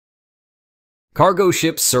Cargo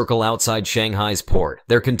ships circle outside Shanghai's port,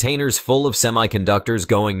 their containers full of semiconductors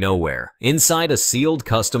going nowhere. Inside a sealed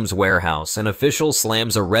customs warehouse, an official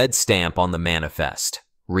slams a red stamp on the manifest.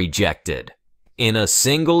 Rejected. In a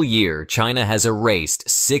single year, China has erased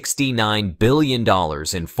 $69 billion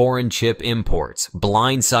in foreign chip imports,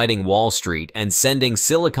 blindsiding Wall Street and sending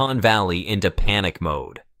Silicon Valley into panic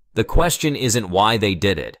mode. The question isn't why they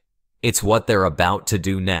did it. It's what they're about to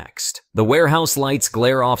do next. The warehouse lights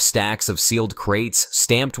glare off stacks of sealed crates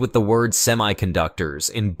stamped with the word semiconductors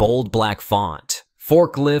in bold black font.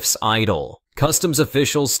 Forklifts idle. Customs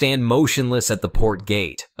officials stand motionless at the port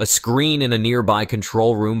gate. A screen in a nearby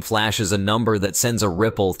control room flashes a number that sends a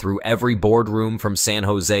ripple through every boardroom from San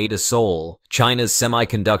Jose to Seoul. China's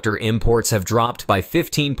semiconductor imports have dropped by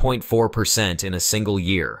 15.4% in a single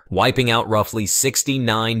year, wiping out roughly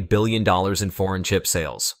 $69 billion in foreign chip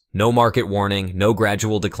sales. No market warning, no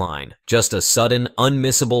gradual decline, just a sudden,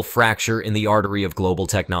 unmissable fracture in the artery of global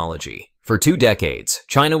technology. For 2 decades,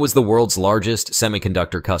 China was the world's largest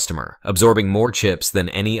semiconductor customer, absorbing more chips than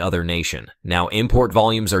any other nation. Now import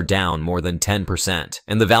volumes are down more than 10%,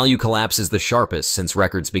 and the value collapse is the sharpest since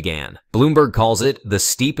records began. Bloomberg calls it the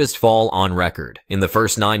steepest fall on record. In the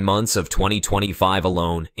first 9 months of 2025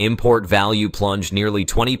 alone, import value plunged nearly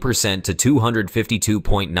 20% to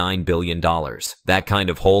 $252.9 billion. That kind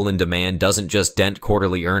of hole in demand doesn't just dent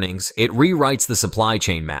quarterly earnings, it rewrites the supply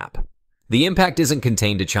chain map. The impact isn't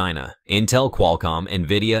contained to China. Intel, Qualcomm,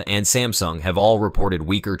 Nvidia, and Samsung have all reported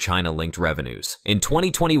weaker China-linked revenues. In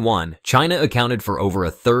 2021, China accounted for over a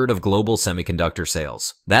third of global semiconductor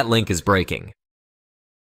sales. That link is breaking.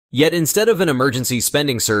 Yet instead of an emergency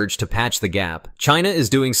spending surge to patch the gap, China is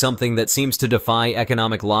doing something that seems to defy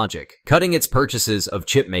economic logic, cutting its purchases of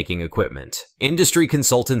chip-making equipment. Industry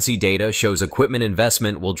consultancy data shows equipment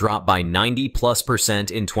investment will drop by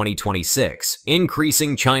 90+% in 2026,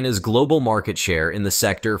 increasing China's global market share in the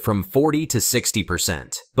sector from 40 to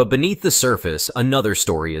 60%. But beneath the surface, another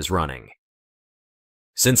story is running.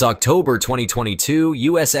 Since October 2022,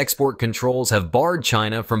 U.S. export controls have barred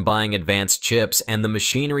China from buying advanced chips and the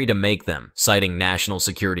machinery to make them, citing national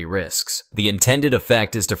security risks. The intended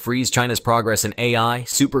effect is to freeze China's progress in AI,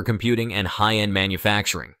 supercomputing, and high-end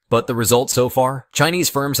manufacturing. But the result so far? Chinese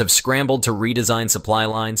firms have scrambled to redesign supply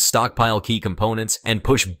lines, stockpile key components, and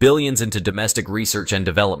push billions into domestic research and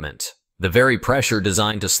development. The very pressure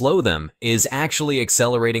designed to slow them is actually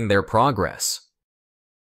accelerating their progress.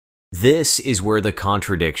 This is where the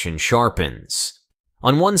contradiction sharpens.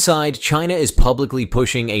 On one side, China is publicly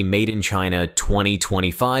pushing a Made in China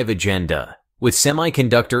 2025 agenda, with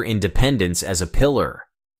semiconductor independence as a pillar.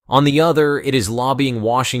 On the other, it is lobbying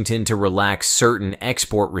Washington to relax certain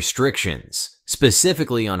export restrictions,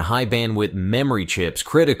 specifically on high-bandwidth memory chips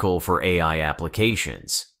critical for AI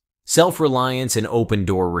applications. Self-reliance and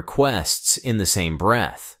open-door requests in the same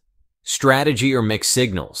breath. Strategy or mixed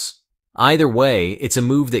signals? Either way, it's a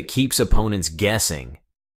move that keeps opponents guessing.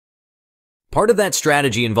 Part of that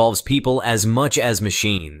strategy involves people as much as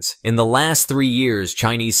machines. In the last 3 years,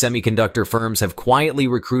 Chinese semiconductor firms have quietly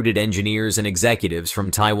recruited engineers and executives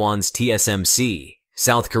from Taiwan's TSMC,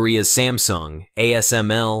 South Korea's Samsung,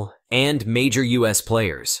 ASML, and major US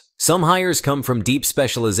players. Some hires come from deep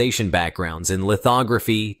specialization backgrounds in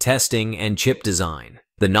lithography, testing, and chip design.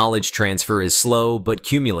 The knowledge transfer is slow but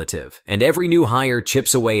cumulative, and every new hire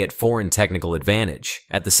chips away at foreign technical advantage.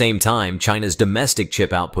 At the same time, China's domestic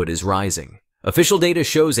chip output is rising. Official data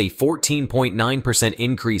shows a 14.9%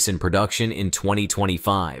 increase in production in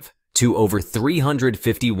 2025 to over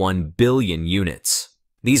 351 billion units.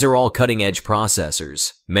 These are all cutting-edge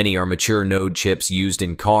processors. Many are mature node chips used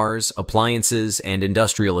in cars, appliances, and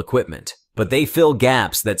industrial equipment. But they fill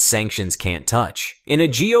gaps that sanctions can't touch. In a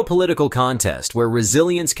geopolitical contest where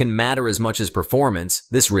resilience can matter as much as performance,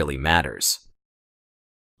 this really matters.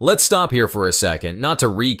 Let's stop here for a second, not to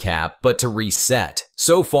recap, but to reset.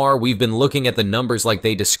 So far, we've been looking at the numbers like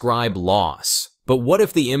they describe loss. But what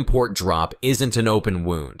if the import drop isn't an open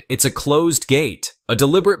wound? It's a closed gate. A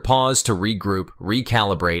deliberate pause to regroup,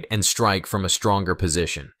 recalibrate, and strike from a stronger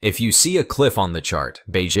position. If you see a cliff on the chart,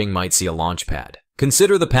 Beijing might see a launch pad.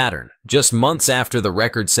 Consider the pattern. Just months after the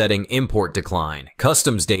record-setting import decline,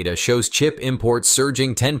 customs data shows chip imports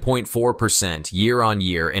surging 10.4%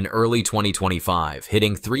 year-on-year in early 2025,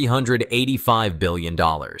 hitting $385 billion.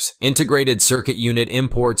 Integrated circuit unit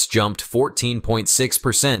imports jumped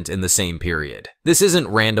 14.6% in the same period. This isn't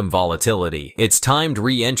random volatility, it's timed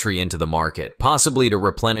re-entry into the market, possibly to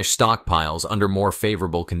replenish stockpiles under more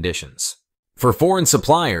favorable conditions. For foreign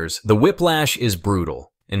suppliers, the whiplash is brutal.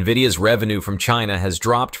 Nvidia's revenue from China has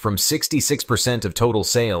dropped from 66% of total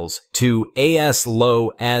sales to as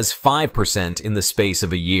low as 5% in the space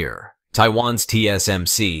of a year. Taiwan's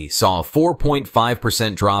TSMC saw a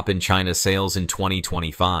 4.5% drop in China's sales in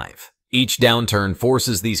 2025. Each downturn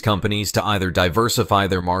forces these companies to either diversify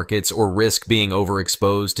their markets or risk being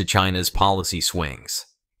overexposed to China's policy swings.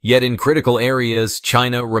 Yet in critical areas,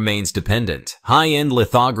 China remains dependent. High-end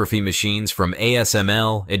lithography machines from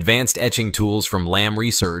ASML, advanced etching tools from Lam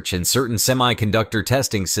Research, and certain semiconductor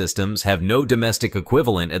testing systems have no domestic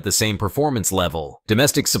equivalent at the same performance level.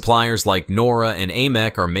 Domestic suppliers like Nora and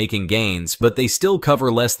AMEC are making gains, but they still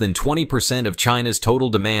cover less than 20% of China's total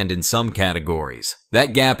demand in some categories.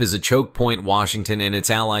 That gap is a choke point Washington and its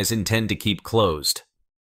allies intend to keep closed.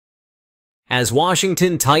 As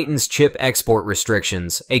Washington tightens chip export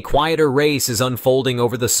restrictions, a quieter race is unfolding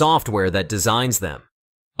over the software that designs them.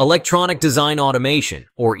 Electronic Design Automation,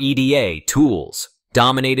 or EDA, tools,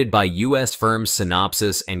 dominated by U.S. firms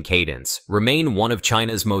Synopsys and Cadence, remain one of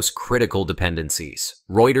China's most critical dependencies.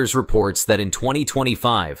 Reuters reports that in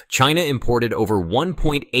 2025, China imported over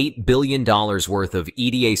 $1.8 billion worth of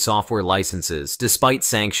EDA software licenses despite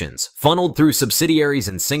sanctions, funneled through subsidiaries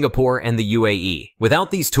in Singapore and the UAE.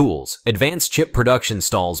 Without these tools, advanced chip production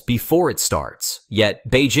stalls before it starts. Yet,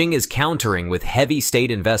 Beijing is countering with heavy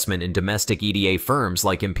state investment in domestic EDA firms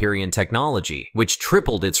like Empyrean Technology, which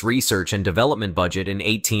tripled its research and development budget in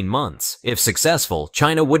 18 months. If successful,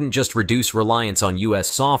 China wouldn't just reduce reliance on US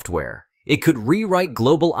software. It could rewrite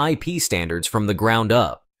global IP standards from the ground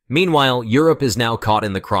up. Meanwhile, Europe is now caught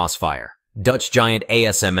in the crossfire. Dutch giant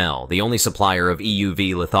ASML, the only supplier of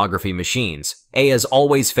EUV lithography machines, has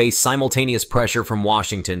always faced simultaneous pressure from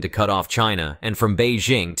Washington to cut off China and from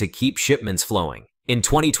Beijing to keep shipments flowing. In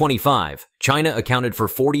 2025, China accounted for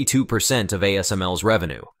 42% of ASML's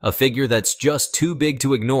revenue, a figure that's just too big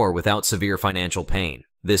to ignore without severe financial pain.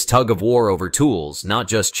 This tug of war over tools, not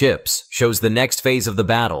just chips, shows the next phase of the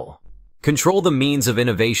battle. Control the means of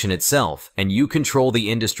innovation itself, and you control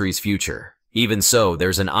the industry's future. Even so,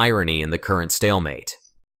 there's an irony in the current stalemate.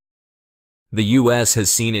 The US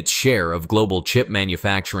has seen its share of global chip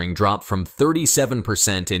manufacturing drop from 37%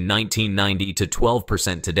 in 1990 to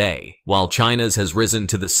 12% today, while China's has risen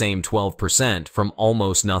to the same 12% from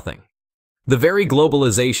almost nothing. The very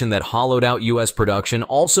globalization that hollowed out US production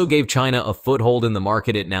also gave China a foothold in the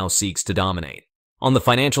market it now seeks to dominate. On the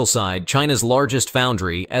financial side, China's largest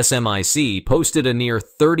foundry, SMIC, posted a near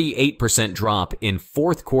 38% drop in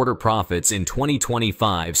fourth quarter profits in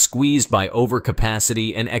 2025, squeezed by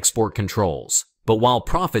overcapacity and export controls. But while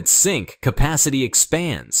profits sink, capacity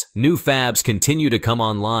expands. New fabs continue to come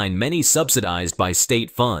online, many subsidized by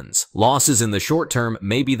state funds. Losses in the short term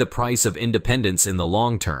may be the price of independence in the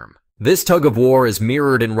long term. This tug of war is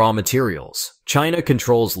mirrored in raw materials. China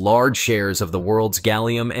controls large shares of the world's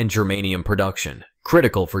gallium and germanium production,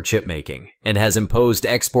 critical for chip making, and has imposed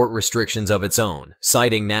export restrictions of its own,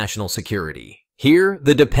 citing national security. Here,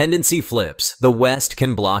 the dependency flips. The West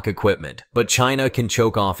can block equipment, but China can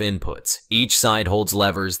choke off inputs. Each side holds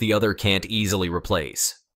levers the other can't easily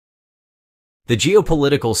replace. The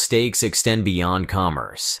geopolitical stakes extend beyond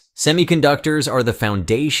commerce. Semiconductors are the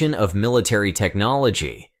foundation of military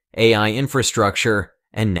technology, AI infrastructure,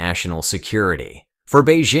 and national security. For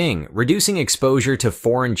Beijing, reducing exposure to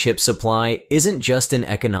foreign chip supply isn't just an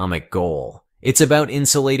economic goal. It's about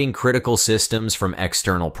insulating critical systems from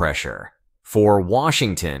external pressure. For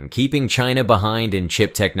Washington, keeping China behind in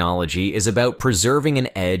chip technology is about preserving an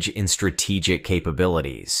edge in strategic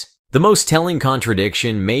capabilities. The most telling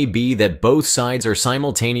contradiction may be that both sides are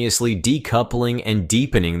simultaneously decoupling and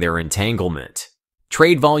deepening their entanglement.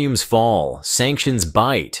 Trade volumes fall, sanctions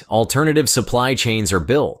bite, alternative supply chains are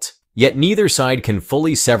built. Yet neither side can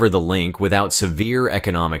fully sever the link without severe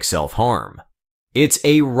economic self-harm. It's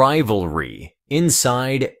a rivalry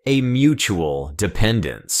inside a mutual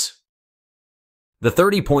dependence. The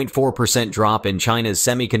 30.4% drop in China's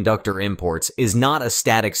semiconductor imports is not a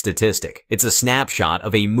static statistic. It's a snapshot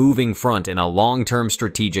of a moving front in a long-term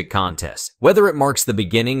strategic contest. Whether it marks the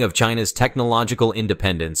beginning of China's technological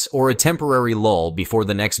independence or a temporary lull before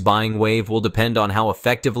the next buying wave will depend on how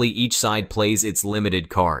effectively each side plays its limited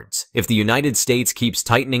cards. If the United States keeps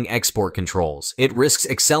tightening export controls, it risks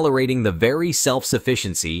accelerating the very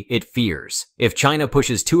self-sufficiency it fears. If China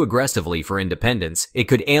pushes too aggressively for independence, it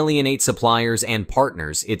could alienate suppliers and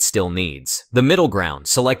partners it still needs. The middle ground,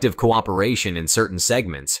 selective cooperation in certain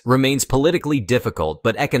segments, remains politically difficult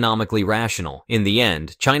but economically rational. In the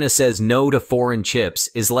end, China says no to foreign chips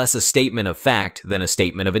is less a statement of fact than a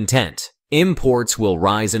statement of intent. Imports will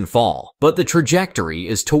rise and fall, but the trajectory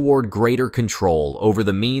is toward greater control over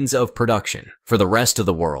the means of production. For the rest of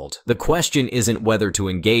the world, the question isn't whether to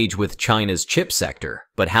engage with China's chip sector,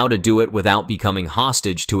 but how to do it without becoming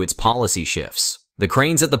hostage to its policy shifts. The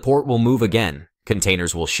cranes at the port will move again.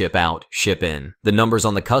 Containers will ship out, ship in. The numbers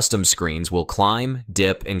on the custom screens will climb,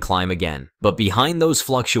 dip, and climb again. But behind those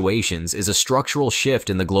fluctuations is a structural shift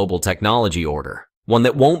in the global technology order. One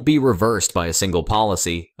that won't be reversed by a single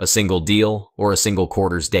policy, a single deal, or a single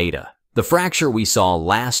quarter's data. The fracture we saw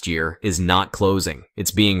last year is not closing.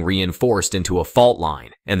 It's being reinforced into a fault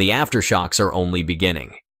line, and the aftershocks are only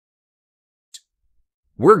beginning.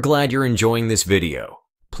 We're glad you're enjoying this video.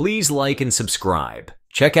 Please like and subscribe.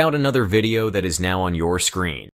 Check out another video that is now on your screen.